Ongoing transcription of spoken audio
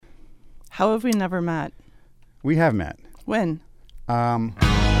How have we never met? We have met. When? Hey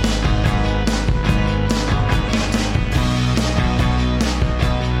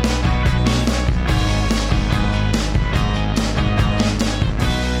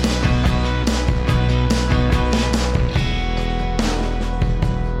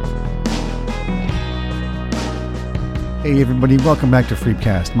everybody, welcome back to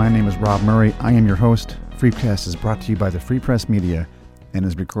Freepcast. My name is Rob Murray. I am your host. Freepcast is brought to you by the Free Press Media and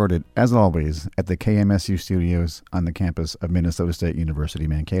is recorded, as always, at the KMSU studios on the campus of Minnesota State University,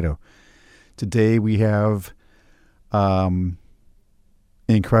 Mankato. Today we have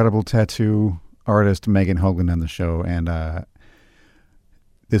incredible tattoo artist Megan Hoagland on the show, and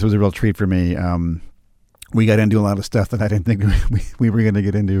this was a real treat for me. We got into a lot of stuff that I didn't think we were going to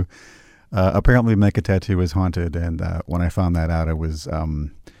get into. Apparently Mecca Tattoo is haunted, and when I found that out, it was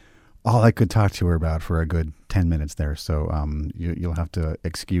all I could talk to her about for a good 10 minutes there. So you'll have to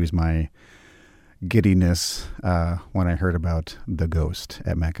excuse my giddiness when I heard about the ghost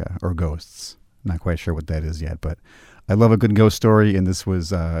at Mecca, or ghosts. Not quite sure what that is yet, but I love a good ghost story, and this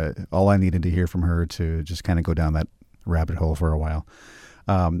was all I needed to hear from her to just kind of go down that rabbit hole for a while.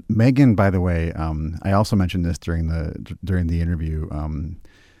 Megan, by the way, I also mentioned this during the interview.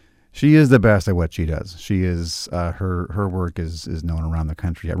 She is the best at what she does. She is her work is known around the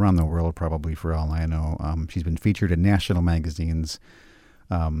country, around the world, probably, for all I know. She's been featured in national magazines.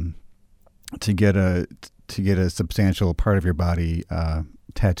 To get a substantial part of your body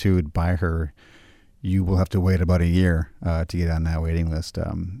tattooed by her, you will have to wait about a year to get on that waiting list.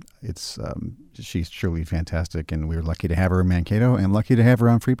 She's truly fantastic, and we're lucky to have her in Mankato and lucky to have her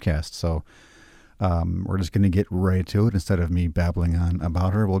on Freepcast. So. We're just going to get right to it. Instead of me babbling on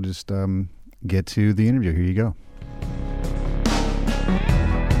about her, we'll just get to the interview. Here you go.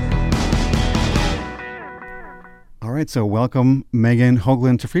 All right, so welcome Megan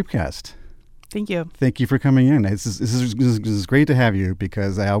Hoagland to Freepcast. Thank you. Thank you for coming in. This is great to have you,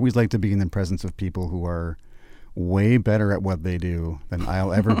 because I always like to be in the presence of people who are way better at what they do than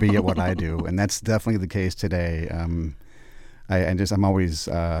I'll ever be at what I do, and that's definitely the case today. I'm always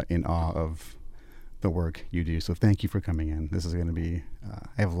in awe of the work you do. So thank you for coming in. This is going to be,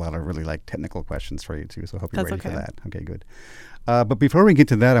 I have a lot of really technical questions for you too. So I hope you're ready for that. Okay, good. But before we get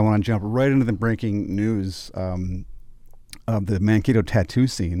to that, I want to jump right into the breaking news of the Mankato tattoo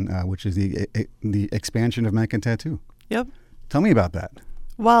scene, which is the expansion of Mecca Tattoo. Yep. Tell me about that.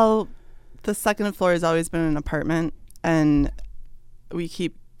 Well, the second floor has always been an apartment, and we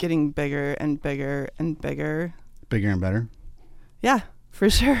keep getting bigger and bigger and bigger. Bigger and better? Yeah, for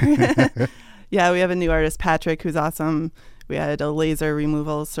sure. Yeah, we have a new artist, Patrick, who's awesome. We had a laser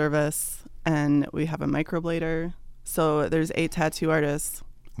removal service, and we have a microblader. So there's 8 tattoo artists.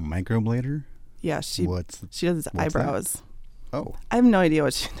 Microblader? Yeah, she does eyebrows. That? Oh. I have no idea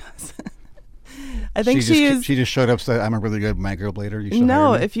what she does. I think she just showed up, said, I'm a really good microblader. You should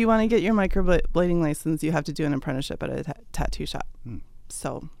No, hire me. if you want to get your microblading license, you have to do an apprenticeship at a tattoo shop.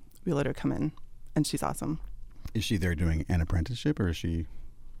 So we let her come in, and she's awesome. Is she there doing an apprenticeship, or is she...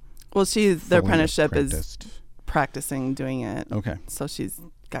 Well, the apprenticeship is practicing doing it. Okay. So she's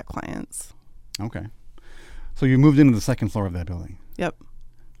got clients. Okay. So you moved into the second floor of that building. Yep.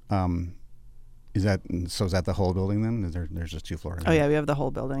 Is that the whole building then? There's just 2 floors? Oh yeah, we have the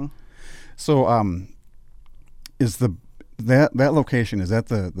whole building. So is that location, is that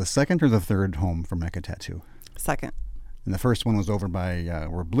the second or the third home for Mecca Tattoo? Second. And the first one was over by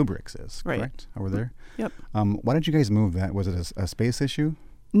where Blue Bricks is, right? Correct? Over there? Yep. Why did you guys move that? Was it a space issue?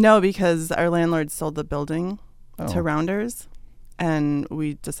 No, because our landlord sold the building to Rounders, and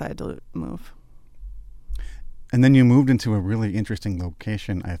we decided to move. And then you moved into a really interesting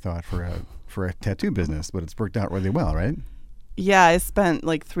location, I thought, for a tattoo business, but it's worked out really well, right? Yeah, I spent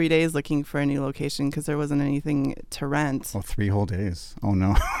 3 days looking for a new location because there wasn't anything to rent. Oh, 3 whole days. Oh,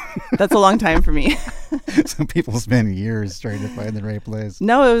 no. That's a long time for me. Some people spend years trying to find the right place.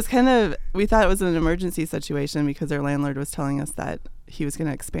 No, it was we thought it was an emergency situation because our landlord was telling us that he was going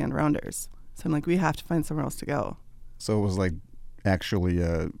to expand Rounders. So I'm like, we have to find somewhere else to go. So it was actually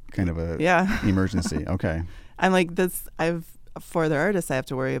a kind of a emergency. Okay. I'm like, for the artists I have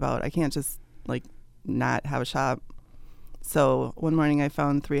to worry about. I can't just not have a shop. So one morning I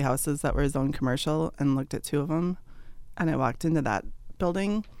found 3 houses that were zone commercial and looked at 2 of them. And I walked into that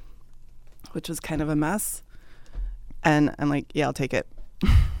building, which was kind of a mess. And I'm like, yeah, I'll take it.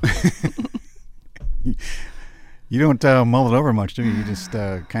 You don't mull it over much, do you? You just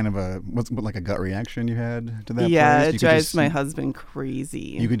kind of a gut reaction you had to that place? Yeah, it drives my husband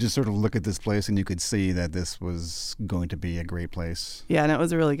crazy. You could just sort of look at this place and you could see that this was going to be a great place. Yeah, and it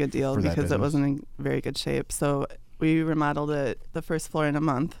was a really good deal because it wasn't in very good shape. So we remodeled it, the first floor, in a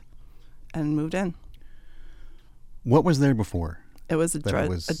month. and moved in. What was there before? It was a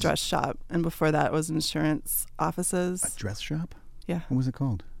dress shop, and before that was insurance offices. A dress shop? Yeah. What was it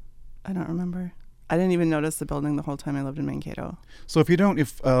called? I don't remember. I didn't even notice the building the whole time I lived in Mankato. So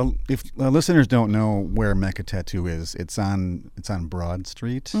if listeners don't know where Mecca Tattoo is, it's on Broad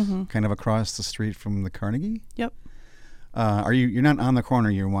Street, kind of across the street from the Carnegie. Yep. You're not on the corner?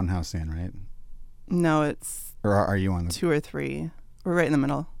 You're one house in, right? No, it's. Or are you on the 2 or 3? We're right in the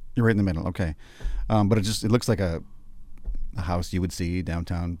middle. You're right in the middle. Okay, but it looks like a house you would see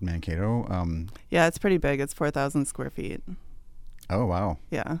downtown Mankato. Yeah, it's pretty big. It's 4,000 square feet. Oh wow.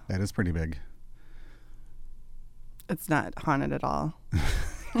 Yeah. That is pretty big. It's not haunted at all.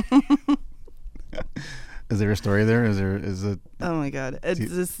 Is there a story there? Is it? Oh my God. It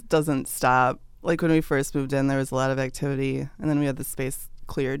just doesn't stop. Like when we first moved in, there was a lot of activity, and then we had the space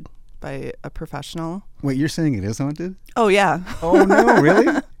cleared by a professional. Wait, you're saying it is haunted? Oh yeah. Oh no,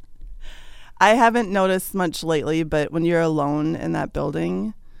 really? I haven't noticed much lately, but when you're alone in that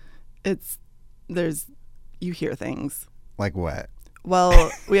building, you hear things. Like what?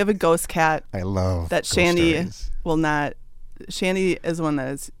 Well, we have a ghost cat. I love that. Shandy will not. Shandy is the one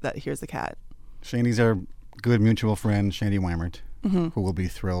that hears the cat. Shandy's our good mutual friend, Shandy Weimert, who will be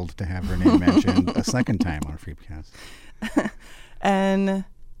thrilled to have her name mentioned a second time on Freepcast. And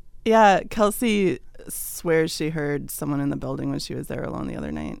yeah, Kelsey swears she heard someone in the building when she was there alone the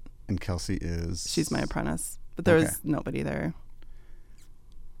other night. And Kelsey is? She's my apprentice, but there was nobody there.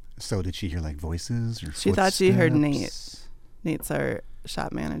 So did she hear like voices or She thought she heard Nate. Nate's our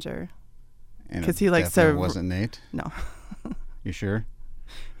shop manager. Because he likes to. Wasn't Nate? No. You sure?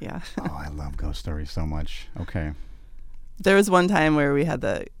 Yeah. Oh, I love ghost stories so much. Okay. There was one time where we had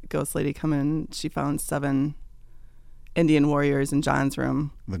the ghost lady come in. She found 7 Indian warriors in John's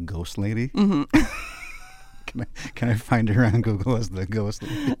room. The ghost lady? Mm-hmm. Can I find her on Google as the ghost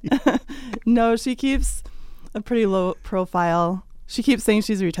lady? No, she keeps a pretty low profile. She keeps saying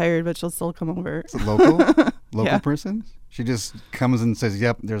she's retired, but she'll still come over. It's a local person? She just comes and says,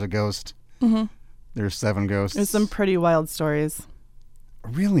 yep, there's a ghost. Mm-hmm. There's 7 ghosts. There's some pretty wild stories.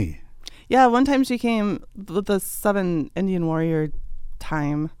 Really? Yeah, one time she came with the 7 Indian warrior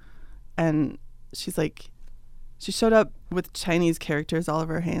time, and she's like, she showed up with Chinese characters all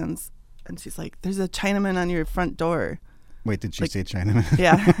over her hands, and she's like, there's a Chinaman on your front door. Wait, did she say Chinaman?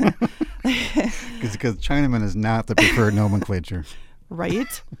 Yeah. Because Chinaman is not the preferred nomenclature.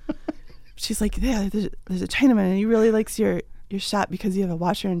 Right? She's like, yeah, there's a Chinaman, and he really likes your shop because you have a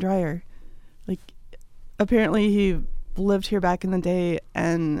washer and dryer. Like, apparently he lived here back in the day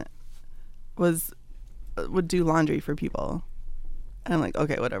and would do laundry for people. And I'm like,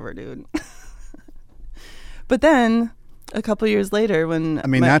 okay, whatever, dude. But then a couple years later, when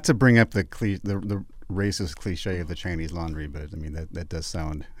not to bring up the racist cliche of the Chinese laundry, but I mean that does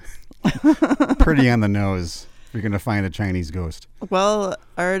sound pretty on the nose. You're going to find a Chinese ghost. Well,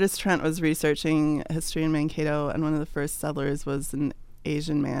 our artist Trent was researching history in Mankato, and one of the first settlers was an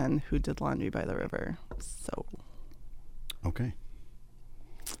Asian man who did laundry by the river. So. Okay.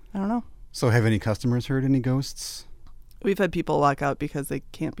 I don't know. So have any customers heard any ghosts? We've had people walk out because they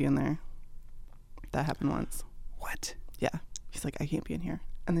can't be in there. That happened once. What? Yeah. He's like, I can't be in here.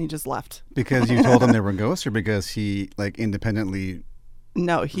 And then he just left. Because you told him there were ghosts, or because he like independently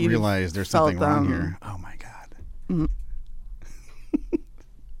he realized there's something wrong here? Oh my God. Mm-hmm.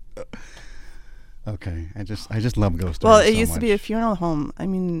 Okay. I just love ghost stories. Well, it used to be a funeral home. I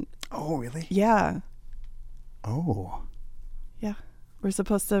mean. Oh, really? Yeah. Oh. Yeah. We're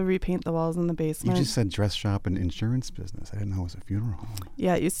supposed to repaint the walls in the basement. You just said dress shop and insurance business. I didn't know it was a funeral home.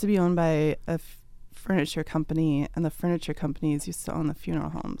 Yeah, it used to be owned by a furniture company, and the furniture companies used to own the funeral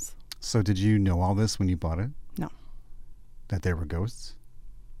homes. So did you know all this when you bought it? No. That there were ghosts?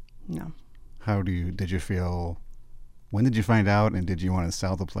 No. Did you feel, when did you find out, and did you want to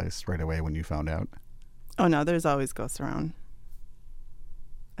sell the place right away when you found out? Oh no, there's always ghosts around.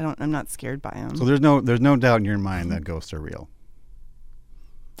 I'm not scared by them. So there's no doubt in your mind that ghosts are real.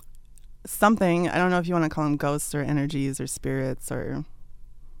 Something. I don't know if you want to call them ghosts or energies or spirits or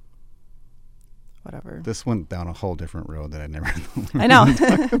whatever. This went down a whole different road that I never I know.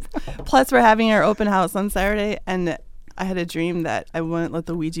 Plus, we're having our open house on Saturday, and I had a dream that I wouldn't let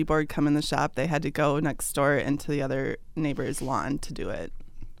the Ouija board come in the shop. They had to go next door into the other neighbor's lawn to do it.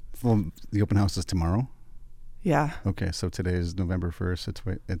 Well, the open house is tomorrow? Yeah. Okay, so today is November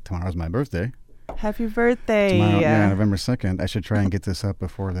 1st. Tomorrow's my birthday. Happy birthday. Tomorrow, yeah, November 2nd. I should try and get this up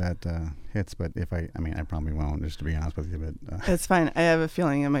before that hits, but I probably won't, just to be honest with you. But it's fine. I have a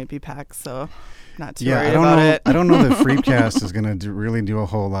feeling it might be packed, so not too worried about it. I don't know that Freepcast is going to really do a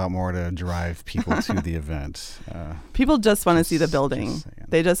whole lot more to drive people to the event. People just want to see the building.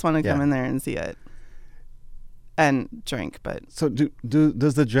 They just want to come in there and see it and drink. But so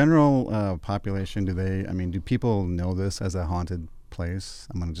does the general population, do people know this as a haunted place?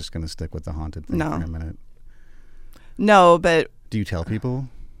 I'm just going to stick with the haunted thing for a minute. No, but do you tell people?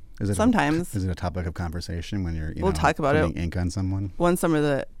 Sometimes. Is it a topic of conversation when you're we'll talk about putting ink on someone? One summer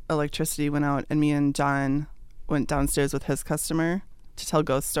the electricity went out and me and John went downstairs with his customer to tell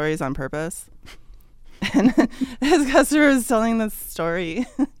ghost stories on purpose. And his customer was telling this story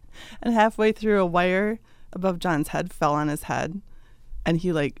and halfway through a wire above John's head fell on his head and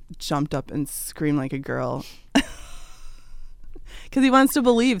he jumped up and screamed like a girl. Because he wants to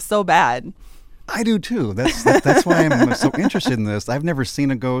believe so bad. I do too. That's why I'm so interested in this. I've never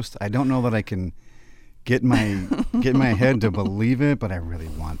seen a ghost. I don't know that I can get my head to believe it, but I really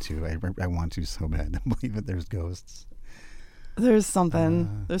want to. I want to so bad to believe that there's ghosts. There's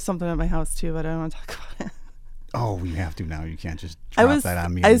something. There's something at my house too, but I don't want to talk about it. Oh, you have to now. You can't just drop that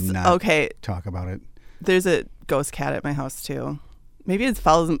on me and not talk about it. There's a ghost cat at my house too. Maybe it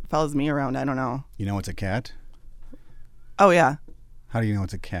follows me around. I don't know. You know it's a cat? Oh, yeah. How do you know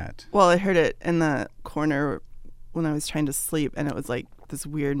it's a cat? Well, I heard it in the corner when I was trying to sleep, and it was like this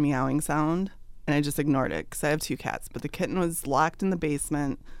weird meowing sound, and I just ignored it because I have 2 cats. But the kitten was locked in the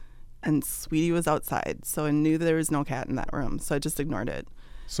basement, and Sweetie was outside, so I knew there was no cat in that room, so I just ignored it.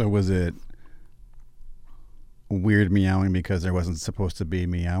 So was it weird meowing because there wasn't supposed to be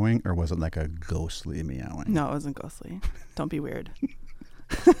meowing, or was it like a ghostly meowing? No, it wasn't ghostly. Don't be weird.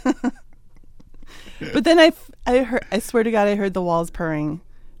 But then I swear to God, I heard the walls purring.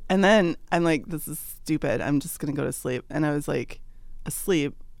 And then I'm like, this is stupid. I'm just going to go to sleep. And I was like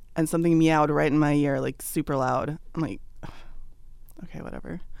asleep and something meowed right in my ear, like super loud. I'm like, okay,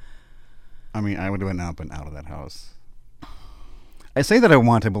 whatever. I mean, I would have went up and out of that house. I say that I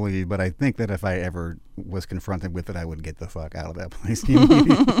want to believe, but I think that if I ever was confronted with it, I would get the fuck out of that place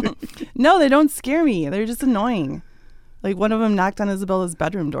immediately. No, they don't scare me. They're just annoying. Like, one of them knocked on Isabella's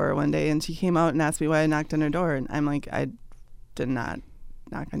bedroom door one day, and she came out and asked me why I knocked on her door. And I'm like, I did not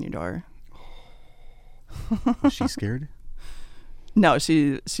knock on your door. Was she scared? No,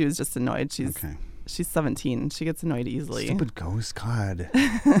 she was just annoyed. She's 17. She gets annoyed easily. Stupid ghost, God.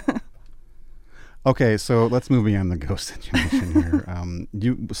 Okay, so let's move beyond the ghost situation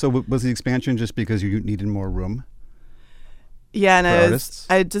here. So was the expansion just because you needed more room? Yeah, and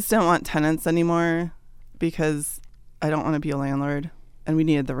I just didn't want tenants anymore because I don't want to be a landlord, and we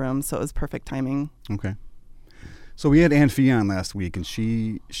needed the room, so it was perfect timing. Okay. So we had Ann Fee on last week, and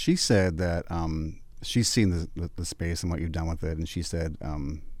she said that she's seen the space and what you've done with it, and she said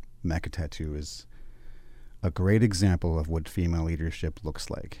Mecca Tattoo is a great example of what female leadership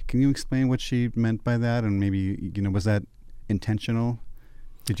looks like. Can you explain what she meant by that, and maybe, was that intentional?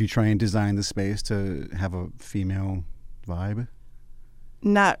 Did you try and design the space to have a female vibe?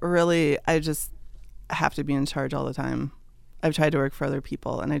 Not really. I just have to be in charge all the time. I've tried to work for other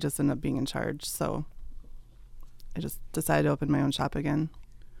people and I just end up being in charge, so I just decided to open my own shop again.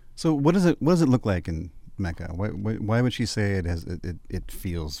 So what does it look like in Mecca? Why would she say it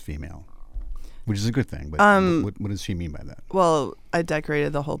feels female? Which is a good thing, but what does she mean by that? Well, I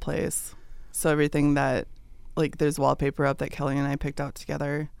decorated the whole place, so everything that, like, there's wallpaper up that Kelly and I picked out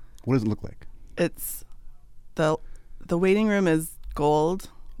together. What does it look like? It's the waiting room is gold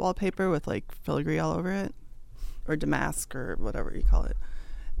wallpaper with like filigree all over it, or damask, or whatever you call it.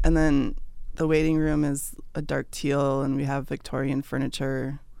 And then the waiting room is a dark teal, and we have Victorian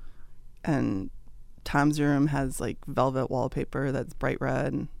furniture. And Tom's room has like velvet wallpaper that's bright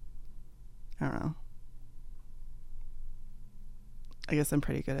red. I don't know. I guess I'm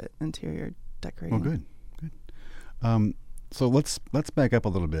pretty good at interior decorating. Well, good. So let's back up a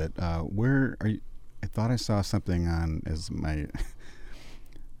little bit. Where are you? I thought I saw something on as my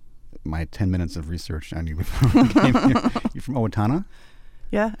 10 minutes of research on you before I came here. You're from Owatonna?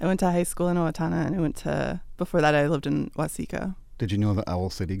 Yeah, I went to high school in Owatonna, and before that I lived in Waseca. Did you know the Owl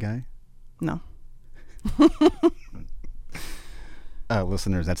City guy? No.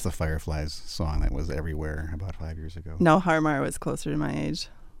 Listeners, that's the Fireflies song that was everywhere about 5 years ago. No, Harmar was closer to my age.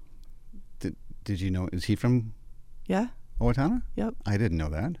 Did you know, is he from Owatonna? Yep. I didn't know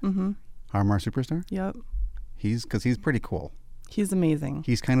that. Mm-hmm. Harmar Superstar? Yep. Because he's pretty cool. He's amazing.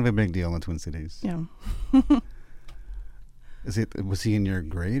 He's kind of a big deal in the Twin Cities. Yeah. Was he in your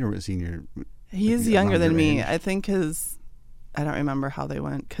grade, or was he in your... He's younger than me. I think I don't remember how they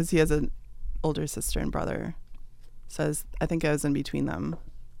went, because he has a older sister and brother. So I think I was in between them.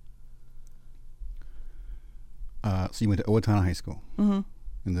 So you went to Owatonna High School. Mm-hmm.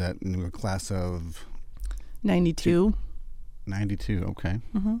 In your class of 92. 92. Okay.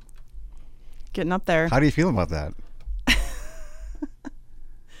 Mm-hmm. Getting up there. How do you feel about that?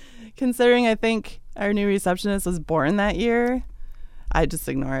 Considering I think our new receptionist was born that year, I just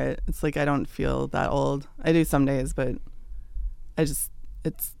ignore it. It's like I don't feel that old. I do some days, but it's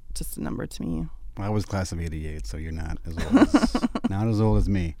just a number to me. Well, I was class of 88, so you're not as old as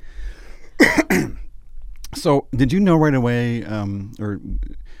me. So did you know right away, or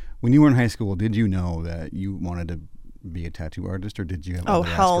when you were in high school, did you know that you wanted to be a tattoo artist, or did you have other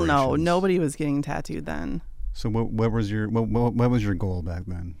hell no. Nobody was getting tattooed then. So what was your goal back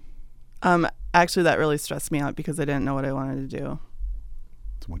then? Actually, that really stressed me out because I didn't know what I wanted to do.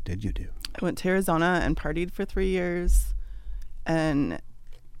 So what did you do? I went to Arizona and partied for 3 years, and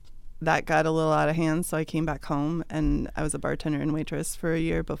that got a little out of hand, so I came back home, and I was a bartender and waitress for a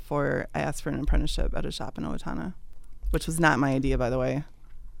year before I asked for an apprenticeship at a shop in Owatonna, which was not my idea, by the way.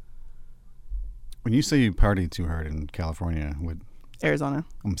 When you say you partied too hard in California, Arizona.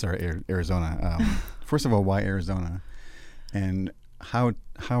 I'm sorry, Arizona. First of all, why Arizona? And how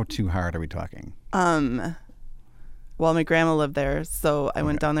too hard are we talking? Well, my grandma lived there, so I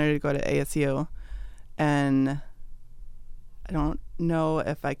went down there to go to ASU, and I don't know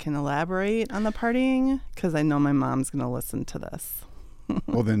if I can elaborate on the partying because I know my mom's going to listen to this.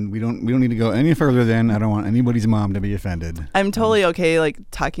 Well, then we don't need to go any further. Then I don't want anybody's mom to be offended. I'm totally okay, like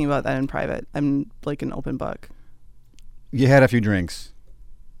talking about that in private. I'm like an open book. You had a few drinks.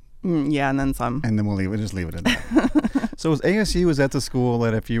 Yeah, and then some. And then we'll just leave it at that. So was that the school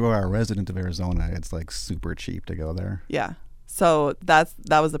that if you are a resident of Arizona, it's like super cheap to go there? Yeah. So that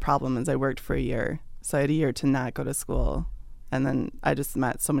was the problem is I worked for a year. So I had a year to not go to school. And then I just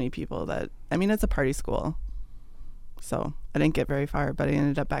met so many people it's a party school. So I didn't get very far, but I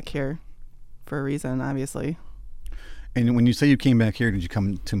ended up back here for a reason, obviously. And when you say you came back here, did you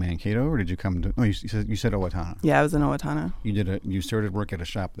come to Mankato or did you come to? Oh, you said Owatonna. Yeah, I was in Owatonna. You started work at a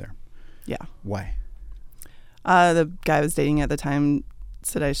shop there. Yeah. Why? The guy I was dating at the time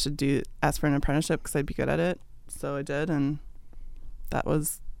said I should ask for an apprenticeship because I'd be good at it. So I did, and that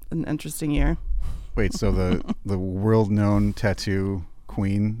was an interesting year. Wait, so the world-known tattoo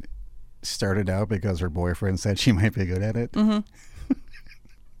queen started out because her boyfriend said she might be good at it? Mm-hmm.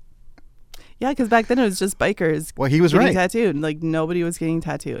 Yeah, because back then it was just bikers. Well, he was getting right. Tattooed. Like nobody was getting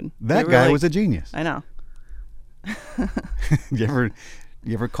tattooed. That guy was a genius. I know. You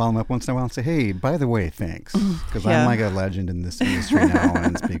ever call him up once in a while and say, "Hey, by the way, thanks, because I'm like a legend in this industry now,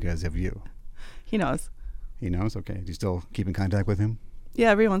 and it's because of you." He knows. He knows. Okay. Do you still keep in contact with him?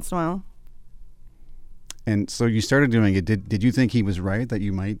 Yeah, every once in a while. And so you started doing it. Did you think he was right that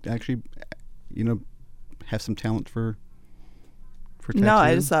you might actually, have some talent for tattooing? No,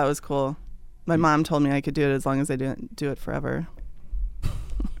 I just thought it was cool. My mom told me I could do it as long as I didn't do it forever.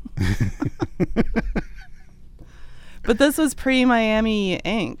 But this was pre-Miami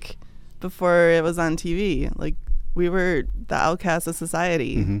Ink, before it was on TV. Like, we were the outcasts of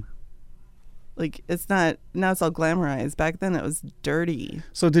society. Mm-hmm. Like, it's not, now it's all glamorized. Back then it was dirty.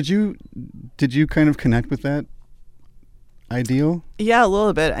 So did you kind of connect with that ideal? Yeah, a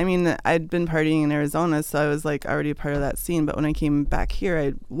little bit. I mean, I'd been partying in Arizona, so I was like already a part of that scene. But when I came back here,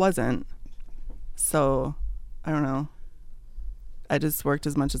 I wasn't. So, I don't know. I just worked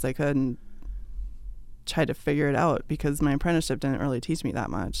as much as I could and tried to figure it out because my apprenticeship didn't really teach me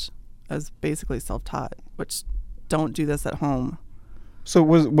that much. I was basically self-taught, which don't do this at home. So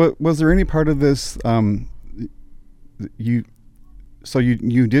was there any part of this you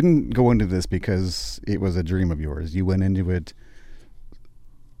didn't go into this because it was a dream of yours. You went into it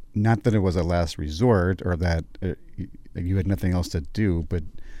not that it was a last resort or that you had nothing else to do, but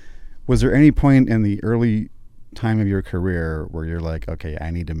was there any point in the early time of your career where you're like, okay,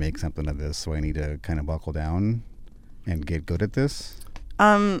 I need to make something of this, so I need to kind of buckle down and get good at this?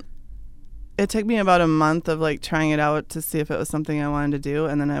 It took me about a month of like trying it out to see if it was something I wanted to do,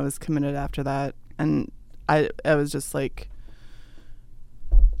 and then I was committed after that. And I was just like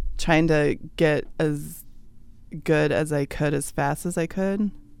trying to get as good as I could as fast as I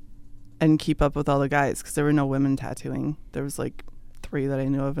could and keep up with all the guys because there were no women tattooing. There was like 3 that I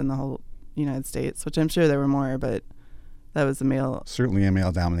knew of in the whole United States, which I'm sure there were more, but that was certainly a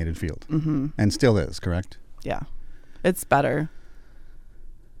male-dominated field. Mm-hmm. And still is, correct? Yeah. It's better.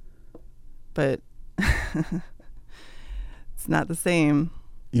 But it's not the same.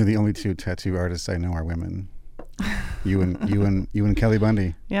 The only 2 tattoo artists I know are women. You and Kelly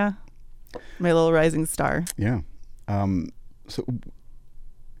Bundy. Yeah. My little rising star. Yeah. So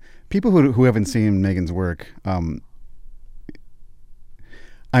people who haven't seen Megan's work,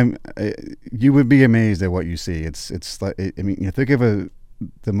 you would be amazed at what you see. It's like, I mean, you think of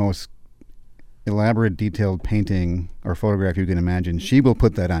the most elaborate, detailed painting or photograph you can imagine. She will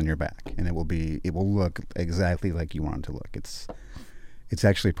put that on your back, and it will look exactly like you want it to look. It's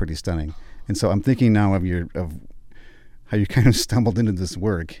actually pretty stunning. And so I'm thinking now of how you kind of stumbled into this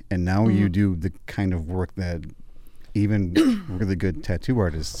work, and now you do the kind of work that even really good tattoo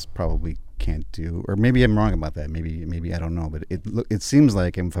artists probably can't do. Or maybe I'm wrong about that. Maybe I don't know. But it seems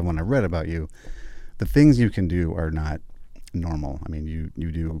like, and from when I read about you, the things you can do are not normal. I mean,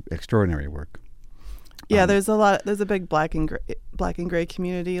 you do extraordinary work. Yeah, there's a big black and gray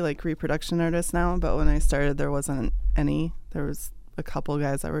community, like reproduction artists now. But when I started, there wasn't any. There was a couple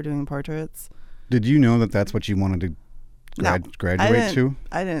guys that were doing portraits. Did you know that that's what you wanted to graduate to?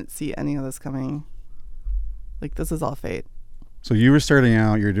 I didn't see any of this coming. Like, this is all fate. So you were starting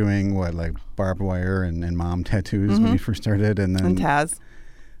out, you're doing what, like barbed wire and mom tattoos when you first started, and then Taz.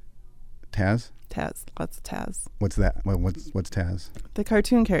 Taz? Taz, lots of Taz. What's that? What's Taz? The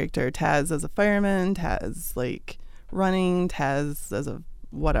cartoon character. Taz as a fireman, Taz like running, Taz as a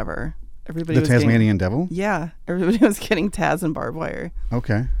whatever. Everybody. The Tasmanian Devil? Yeah, everybody was getting Taz and barbed wire.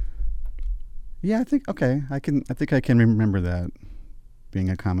 Okay. Yeah, I think I can remember that being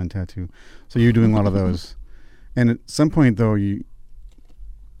a common tattoo. So you're doing a lot of those, and at some point though you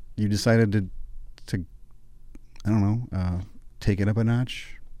decided to I don't know, take it up a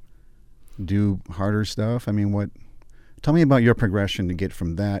notch, do harder stuff. I mean, tell me about your progression to get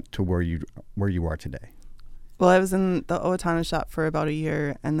from that to where you are today. Well, I was in the Owatonna shop for about a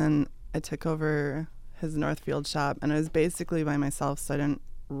year, and then I took over his Northfield shop, and I was basically by myself, so I didn't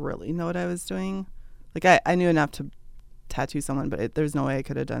really know what I was doing. Like, I knew enough to tattoo someone, but there's no way I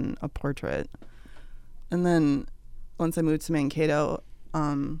could have done a portrait. And then once I moved to Mankato,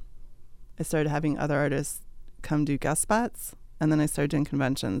 I started having other artists come do guest spots, and then I started doing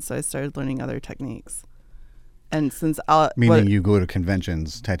conventions, so I started learning other techniques. And since you go to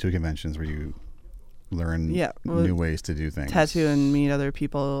conventions, tattoo conventions, where you learn new ways to do things, tattoo and meet other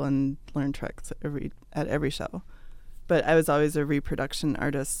people and learn tricks at every show. But I was always a reproduction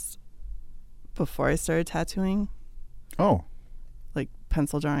artist before I started tattooing. Oh, like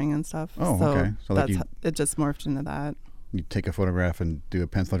pencil drawing and stuff. Oh, so okay. So that's it just morphed into that. You take a photograph and do a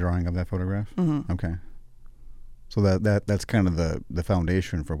pencil drawing of that photograph. Mm-hmm. Okay. So that's kind of the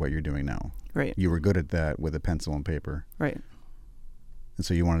foundation for what you're doing now. Right. You were good at that with a pencil and paper. Right. And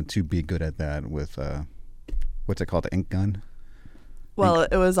so you wanted to be good at that with what's it called, the ink gun? Well,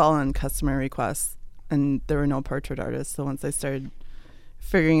 it was all on customer requests, and there were no portrait artists. So once I started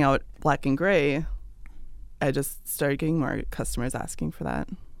figuring out black and gray, I just started getting more customers asking for that.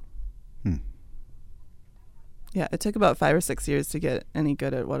 Yeah, it took about 5 or 6 years to get any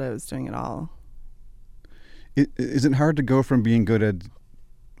good at what I was doing at all. Is it hard to go from being good at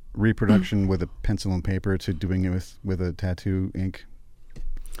reproduction with a pencil and paper to doing it with a tattoo ink?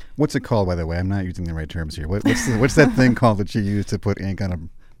 What's it called, by the way? I'm not using the right terms here. What's that thing called that you use to put ink on a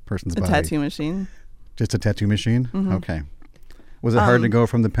person's body? A tattoo machine. Just a tattoo machine? Mm-hmm. Okay. Was it hard to go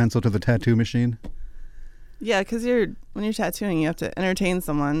from the pencil to the tattoo machine? Yeah, because when you're tattooing, you have to entertain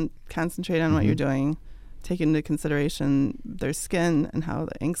someone, concentrate on what you're doing, take into consideration their skin and how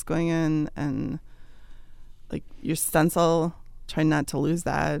the ink's going in, and like your stencil, try not to lose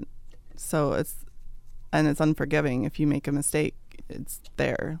that. So it's unforgiving. If you make a mistake, it's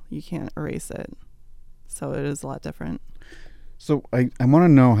there. You can't erase it. So it is a lot different. So I want to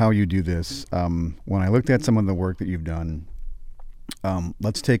know how you do this. When I looked at some of the work that you've done,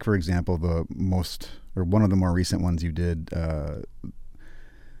 let's take, for example, one of the more recent ones you did, the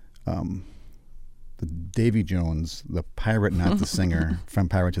Davy Jones, the pirate, not the singer, from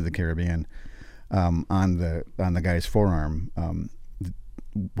Pirates of the Caribbean, on the guy's forearm.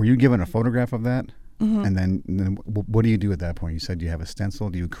 Were you given a photograph of that? Mm-hmm. And then what do you do at that point? You said you have a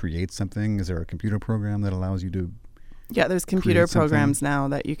stencil. Do you create something? Is there a computer program that allows you to? Yeah, there's computer programs now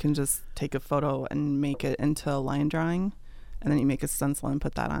that you can just take a photo and make it into a line drawing, and then you make a stencil and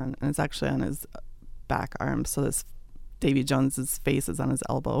put that on. And it's actually on his back arm, so this Davy Jones's face is on his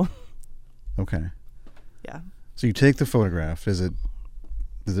elbow. Okay. Yeah. So you take the photograph. Does it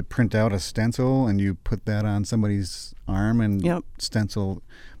print out a stencil and you put that on somebody's arm and stencil?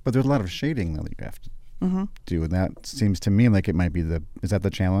 But there's a lot of shading that you have to do, and that seems to me like it might be is that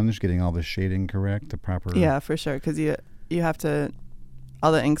the challenge, getting all the shading correct, the proper? Yeah, for sure, because you have to,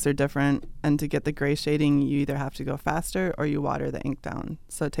 all the inks are different, and to get the gray shading, you either have to go faster or you water the ink down.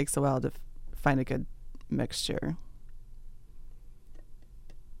 So it takes a while to find a good mixture.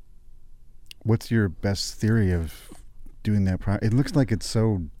 What's your best theory of doing that? It looks like it's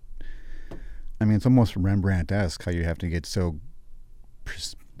so I mean, it's almost Rembrandt-esque how you have to get so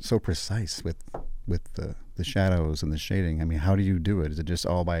precise with the shadows and the shading. I mean, how do you do it? Is it just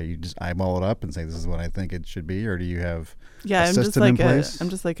all by, you just eyeball it up and say, this is what I think it should be? Or do you have a system in place? I'm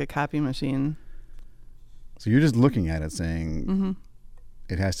just like a copy machine. So you're just looking at it saying,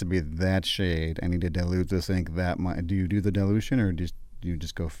 it has to be that shade. I need to dilute this ink that much. Do you do the dilution, or do you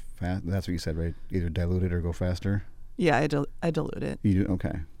just go fast? That's what you said, right? Either dilute it or go faster? Yeah, I dilute it. You do?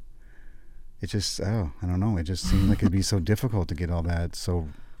 Okay. It just, I don't know. It just seemed like it'd be so difficult to get all that so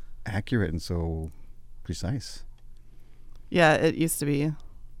accurate and so precise. Yeah, it used to be.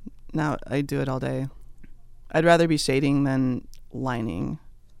 Now I do it all day. I'd rather be shading than lining,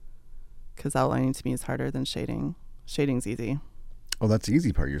 because outlining to me is harder than shading. Shading's easy. Oh, that's the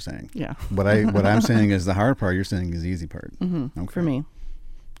easy part you're saying. Yeah. What I'm saying is the hard part. You're saying is the easy part. Okay. For me.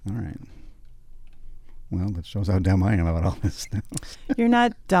 All right. Well, that shows how dumb I am about all this stuff. You're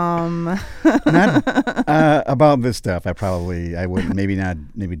not dumb. Not about this stuff. I wouldn't. Maybe not.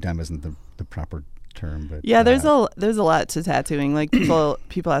 Maybe dumb isn't the proper term. But yeah, there's a lot to tattooing. Like people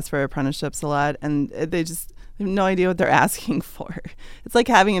ask for apprenticeships a lot, and they have no idea what they're asking for. It's like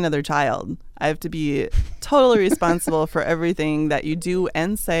having another child. I have to be totally responsible for everything that you do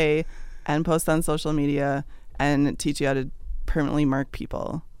and say and post on social media and teach you how to permanently mark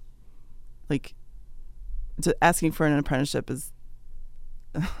people. Like, asking for an apprenticeship is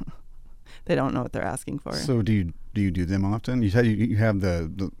they don't know what they're asking for. So do you do them often? You said you have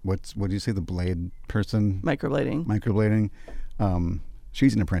the what do you say, the blade person? Microblading.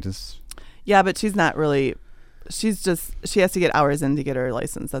 She's an apprentice. Yeah, but she's not really. She has to get hours in to get her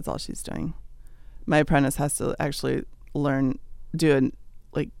license. That's all she's doing. My apprentice has to actually do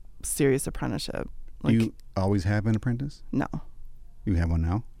a serious apprenticeship. Like, you always have an apprentice? No. You have one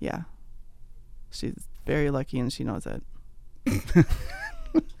now? Yeah. She's very lucky and she knows it.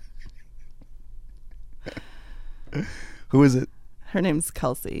 Who is it? Her name's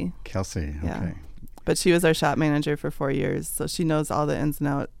Kelsey. Kelsey, okay. Yeah. But she was our shop manager for 4 years, so she knows all the ins and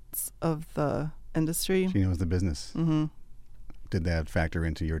outs of the industry. She knows the business. Mm-hmm. Did that factor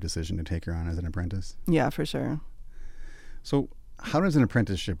into your decision to take her on as an apprentice? Yeah, for sure. So how does an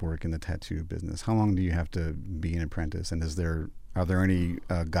apprenticeship work in the tattoo business? How long do you have to be an apprentice? And are there any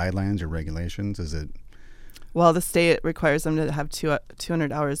guidelines or regulations? Is it? Well, the state requires them to have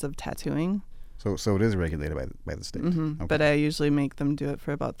 200 hours of tattooing. So it is regulated by the state. Mm-hmm. Okay. But I usually make them do it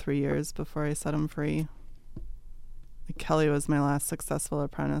for about 3 years before I set them free. Like Kelly was my last successful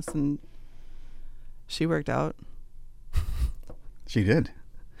apprentice, and she worked out. She did?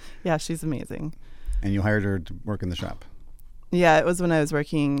 Yeah, she's amazing. And you hired her to work in the shop? Yeah, it was when I was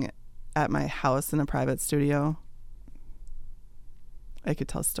working at my house in a private studio. I could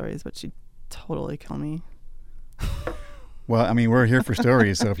tell stories, but she'd totally kill me. Well, I mean, we're here for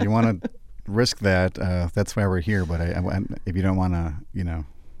stories, so if you want to risk that, that's why we're here. But if you don't want to,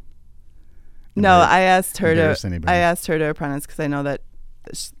 No, I asked her to apprentice because I know that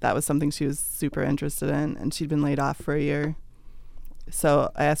that was something she was super interested in, and she'd been laid off for a year.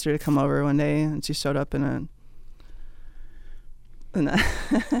 So I asked her to come over one day, and she showed up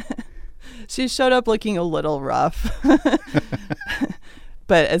she showed up looking a little rough.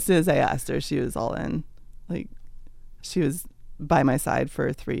 But as soon as I asked her, she was all in. Like, she was by my side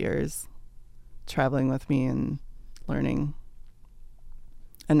for 3 years, traveling with me and learning.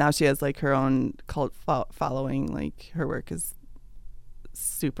 And now she has like her own cult following. Like, her work is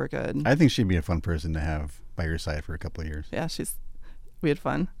super good. I think she'd be a fun person to have by your side for a couple of years. Yeah, we had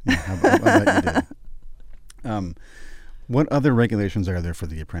fun. Yeah, I bet you did. What other regulations are there for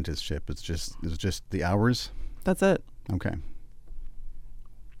the apprenticeship? It's just the hours? That's it. Okay.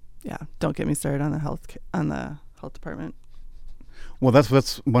 Yeah, don't get me started on the health department. Well, that's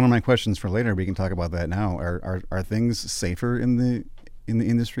one of my questions for later. We can talk about that now. Are things safer in the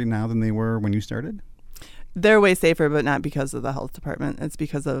industry now than they were when you started? They're way safer, but not because of the health department. It's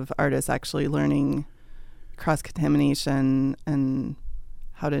because of artists actually learning cross-contamination and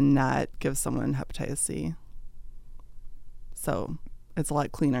how to not give someone hepatitis C. So it's a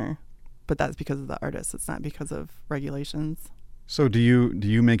lot cleaner, but that's because of the artists. It's not because of regulations. So do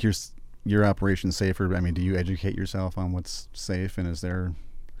you make your operation safer? I mean, do you educate yourself on what's safe, and is there?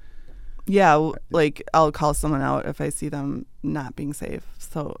 Yeah, like I'll call someone out if I see them not being safe.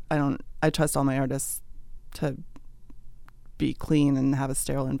 So I trust all my artists to be clean and have a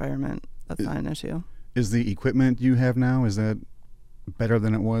sterile environment. That's not an issue. Is the equipment you have now, is that better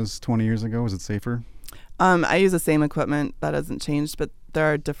than it was 20 years ago? Is it safer? I use the same equipment. That hasn't changed, but there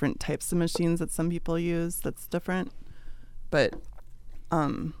are different types of machines that some people use that's different. But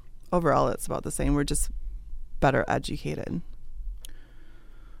overall, it's about the same. We're just better educated.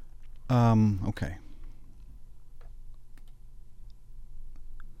 Okay.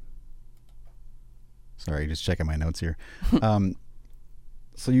 Sorry, just checking my notes here.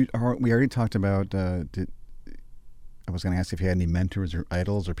 So we already talked about. I was going to ask if you had any mentors or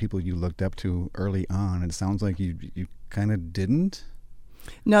idols or people you looked up to early on. It sounds like you kind of didn't.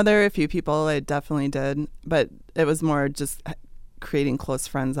 No, there are a few people I definitely did, but it was more just creating close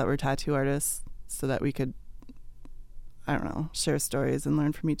friends that were tattoo artists so that we could, I don't know, share stories and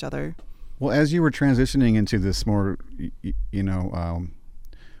learn from each other. Well, as you were transitioning into this more,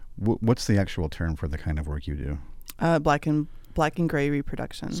 what's the actual term for the kind of work you do? Black and gray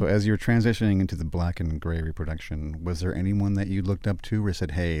reproduction. So as you're transitioning into the black and gray reproduction, was there anyone that you looked up to or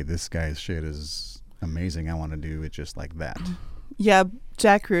said, hey, this guy's shit is amazing, I want to do it just like that? Yeah,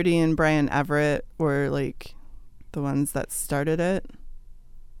 Jack Rudy and Brian Everett were like the ones that started it.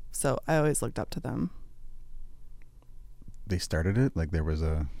 So I always looked up to them. They started it? Like there was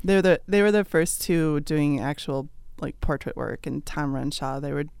a... They were the first two doing actual like portrait work, and Tom Renshaw.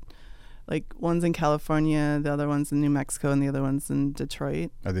 They were like one's in California, the other one's in New Mexico, and the other one's in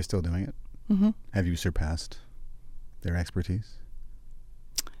Detroit. Are they still doing it? Mm-hmm. Have you surpassed their expertise?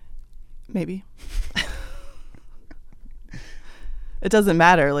 Maybe. It doesn't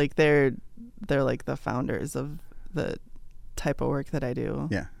matter. Like they're like the founders of the type of work that I do.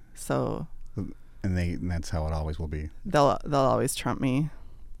 Yeah. So. And that's how it always will be. They'll always trump me.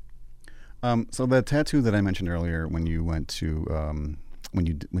 So the tattoo that I mentioned earlier, when you went to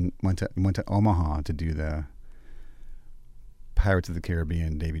went to Omaha to do the Pirates of the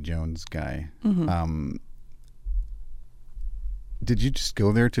Caribbean Davy Jones guy. Mm-hmm. Did you just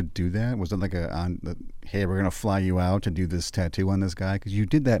go there to do that? Was it like hey, we're gonna fly you out to do this tattoo on this guy? Because you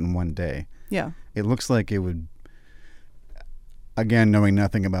did that in one day. Yeah. It looks like it would. Again, knowing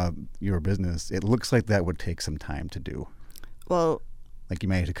nothing about your business, it looks like that would take some time to do. Well, like you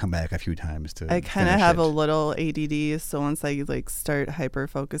may have to come back a few times to. I kind of have a little ADD, so once I like start hyper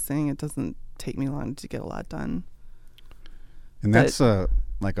focusing, it doesn't take me long to get a lot done. And that's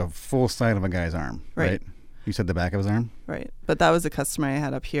like a full side of a guy's arm, right? You said the back of his arm? Right. But that was a customer I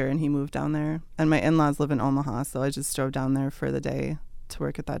had up here, and he moved down there. And my in-laws live in Omaha, so I just drove down there for the day to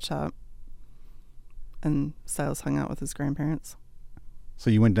work at that shop. And Silas hung out with his grandparents. So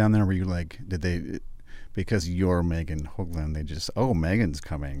you went down there, were you like, did they, because you're Megan Hoagland, they just, Megan's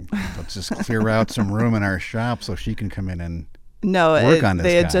coming. Let's just clear out some room in our shop so she can come in and work on this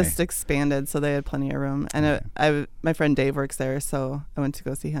they guy. had just expanded, so they had plenty of room. And my friend Dave works there, so I went to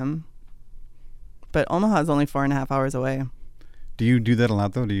go see him. But Omaha is only 4.5 hours away. Do you do that a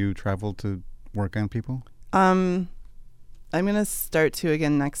lot, though? Do you travel to work on people? I'm going to start to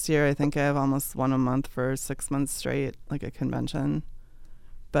again next year. I think I have almost one a month for 6 months straight, like a convention.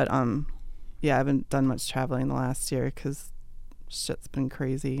 But, yeah, I haven't done much traveling the last year because shit's been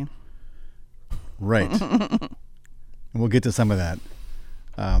crazy. Right. We'll get to some of that.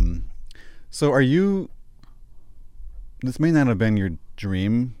 So this may not have been your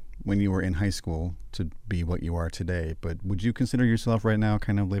dream when you were in high school to be what you are today, but would you consider yourself right now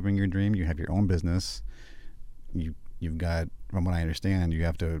kind of living your dream? You have your own business. You've got, from what I understand, you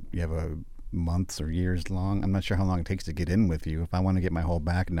have a months or years long. I'm not sure how long it takes to get in with you. If I want to get my whole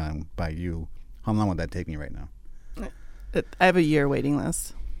back done by you, how long would that take me right now? I have a year waiting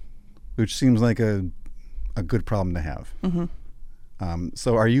list. Which seems like a good problem to have. Mm-hmm.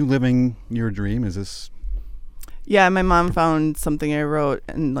 So are you living your dream? Is this... Yeah, my mom found something I wrote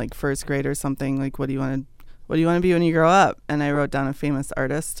in like first grade or something, like what do you want to be when you grow up? And I wrote down a famous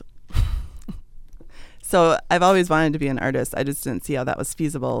artist. So I've always wanted to be an artist. I just didn't see how that was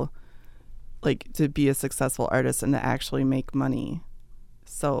feasible, like to be a successful artist and to actually make money.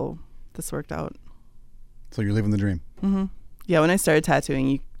 So this worked out. So you're living the dream. Mm-hmm. Yeah, when I started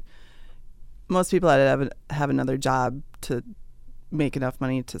tattooing, most people had to have another job to make enough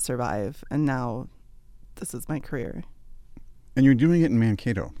money to survive, and now this is my career. And you're doing it in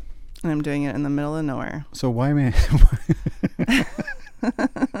Mankato. And I'm doing it in the middle of nowhere. So why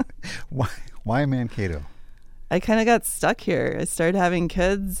why Mankato? I kind of got stuck here. I started having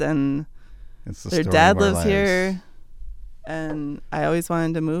kids, and their story dad of our lives lives. here. And I always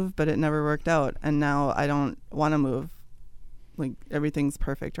wanted to move, but it never worked out. And now I don't want to move. Like, everything's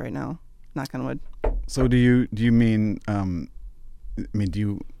perfect right now. Knock on wood. So do you mean, do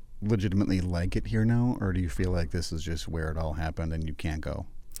you legitimately like it here now, or do you feel like this is just where it all happened and you can't go?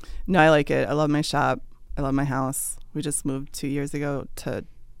 No, I like it. I love my shop. I love my house. We just moved 2 years ago to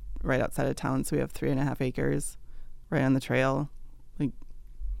right outside of town, so we have 3.5 acres right on the trail. Like,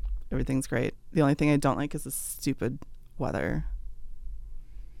 everything's great. The only thing I don't like is the stupid weather.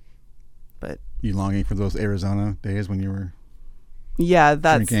 But you longing for those Arizona days when you were Yeah,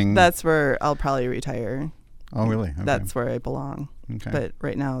 drinking. That's where I'll probably retire. Oh, really? Okay. That's where I belong. Okay. But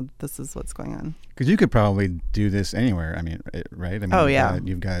right now, this is what's going on. Because you could probably do this anywhere. I mean, right? I mean,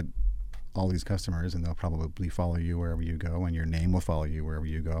 you've got all these customers, and they'll probably follow you wherever you go, and your name will follow you wherever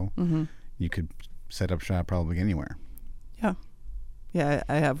you go. Mm-hmm. You could set up shop probably anywhere. Yeah. Yeah,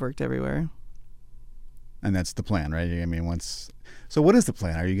 I have worked everywhere. And that's the plan, right? I mean, so what is the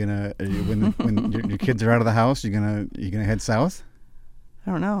plan? Are you when your kids are out of the house, you gonna head south?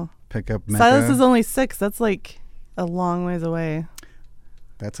 I don't know. Pick up Mecca? Silas is only 6. That's like a long ways away.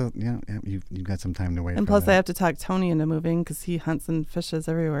 You've got some time to wait. And plus, I have to talk Tony into moving because he hunts and fishes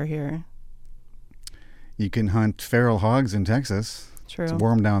everywhere here. You can hunt feral hogs in Texas. True. It's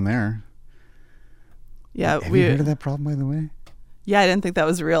warm down there. Yeah. Have you heard of that problem, by the way? Yeah, I didn't think that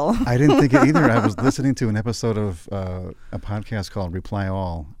was real. I didn't think it either. I was listening to an episode of a podcast called Reply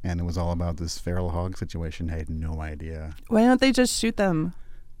All, and it was all about this feral hog situation. I had no idea. Why don't they just shoot them?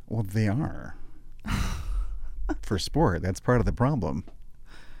 Well, they are. For sport. That's part of the problem.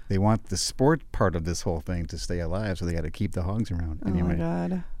 They want the sport part of this whole thing to stay alive, so they got to keep the hogs around. Anyway, oh, my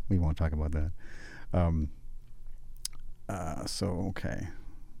God. We won't talk about that. Okay.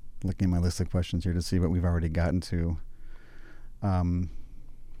 Looking at my list of questions here to see what we've already gotten to.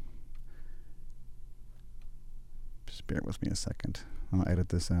 Just bear with me a second. I'll edit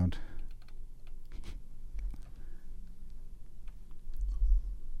this out.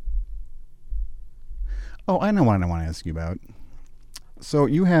 Oh, I know what I want to ask you about. So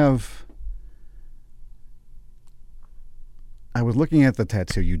I was looking at the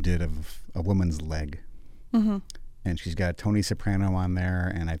tattoo you did of a woman's leg. Mm-hmm. And she's got Tony Soprano on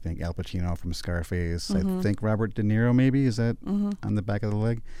there, and I think Al Pacino from Scarface. Mm-hmm. I think Robert De Niro maybe is that mm-hmm. on the back of the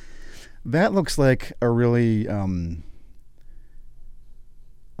leg. That looks like a really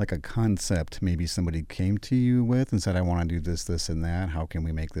like a concept maybe somebody came to you with and said, I want to do this, this, and that. How can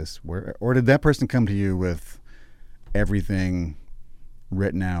we make this work? Or did that person come to you with everything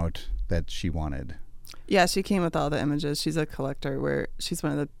written out that she wanted? Yeah, she came with all the images. She's a collector where she's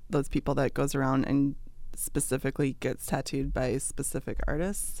one of those people that goes around and specifically gets tattooed by specific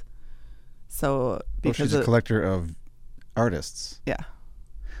artists. So because she's a collector of artists. Yeah.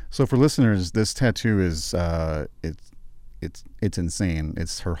 So for listeners, this tattoo is it's insane.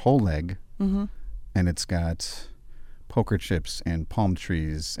 It's her whole leg, mm-hmm. and it's got poker chips and palm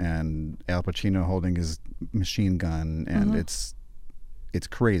trees and Al Pacino holding his machine gun, and mm-hmm. it's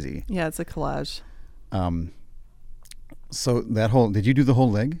crazy. Yeah, it's a collage. So did you do the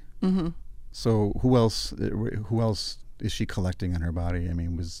whole leg? Mm-hmm. So who else is she collecting on her body? I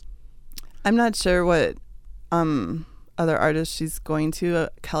mean, I'm not sure what other artists she's going to.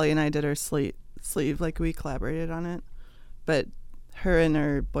 Kelly and I did her sleeve, like we collaborated on it. But her and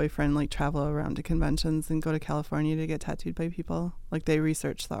her boyfriend like travel around to conventions and go to California to get tattooed by people. Like they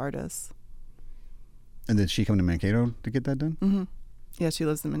research the artists. And did she come to Mankato to get that done? Mm-hmm. Yeah, she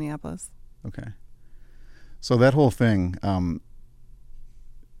lives in Minneapolis. Okay. So that whole thing,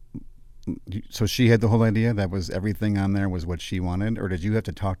 so she had the whole idea that was everything on there was what she wanted, or did you have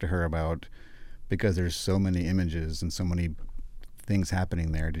to talk to her about, because there's so many images and so many things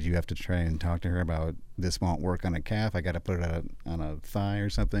happening there, did you have to try and talk to her about this won't work on a calf, I got to put it on a thigh or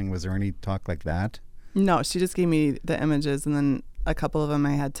something? Was there any talk like that? No, she just gave me the images, and then a couple of them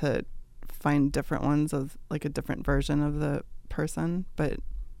I had to find different ones of like a different version of the person, but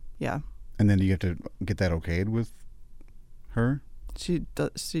yeah. And then you have to get that okayed with her? She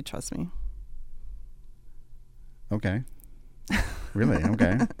trusts me. Okay. Really?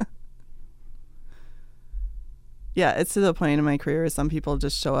 Okay. Yeah, it's to the point in my career where some people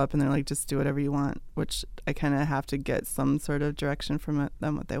just show up and they're like, just do whatever you want, which I kind of have to get some sort of direction from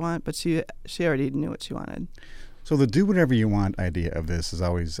them what they want. But she already knew what she wanted. So the do whatever you want idea of this is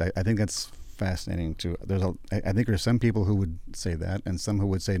always, I think that's fascinating too. I think there's some people who would say that, and some who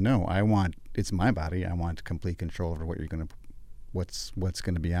would say, no, it's my body. I want complete control over what's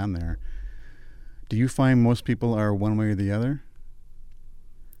going to be on there. Do you find most people are one way or the other?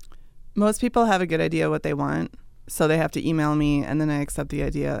 Most people have a good idea what they want. So they have to email me, and then I accept the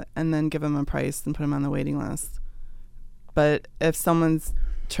idea and then give them a price and put them on the waiting list. But if someone's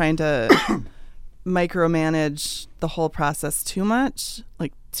trying to micromanage the whole process too much,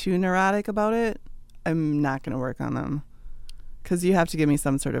 like too neurotic about it, I'm not going to work on them, because you have to give me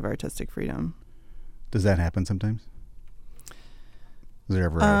some sort of artistic freedom. Does that happen sometimes? Is there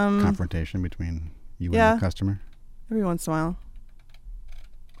ever a confrontation between you and the customer? Every once in a while.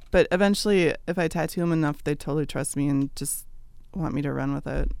 But eventually, if I tattoo them enough, they totally trust me and just want me to run with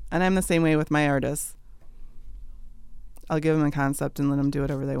it. And I'm the same way with my artists. I'll give them a concept and let them do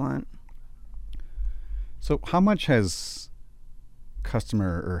whatever they want. So how much has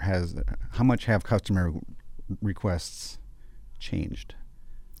how much have customer requests changed?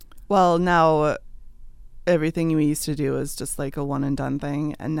 Well, now everything we used to do is just like a one and done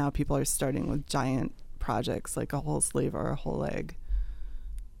thing, and now people are starting with giant projects like a whole sleeve or a whole leg.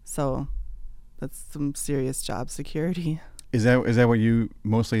 So that's some serious job security. Is that what you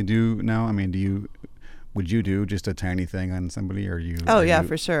mostly do now? I mean, would you do just a tiny thing on somebody, or you? Oh yeah,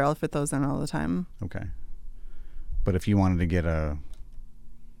 for sure. I'll fit those in all the time. Okay. But if you wanted to get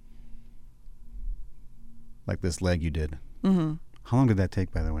like this leg you did, how long did that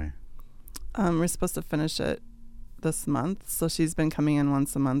take, by the way? We're supposed to finish it this month, so she's been coming in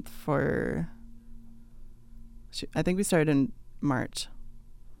once a month I think we started in March.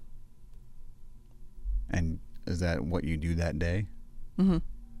 And is that what you do that day? Mm-hmm.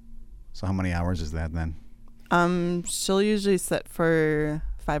 So how many hours is that then? She'll usually sit for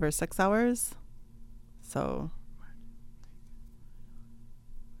 5 or 6 hours. So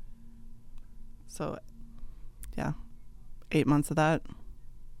yeah, 8 months of that.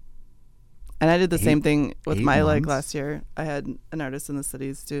 And I did the same thing with my leg last year. I had an artist in the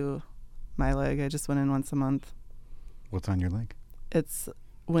cities do my leg. I just went in once a month. What's on your leg? It's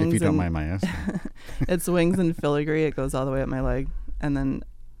wings. If you don't mind my asking. It's wings and filigree. It goes all the way up my leg and then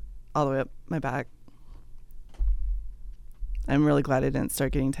all the way up my back. I'm really glad I didn't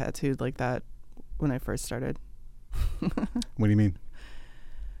start getting tattooed like that when I first started. What do you mean?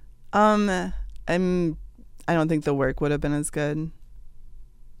 I don't think the work would have been as good,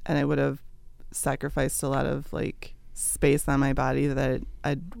 and I would have sacrificed a lot of like space on my body that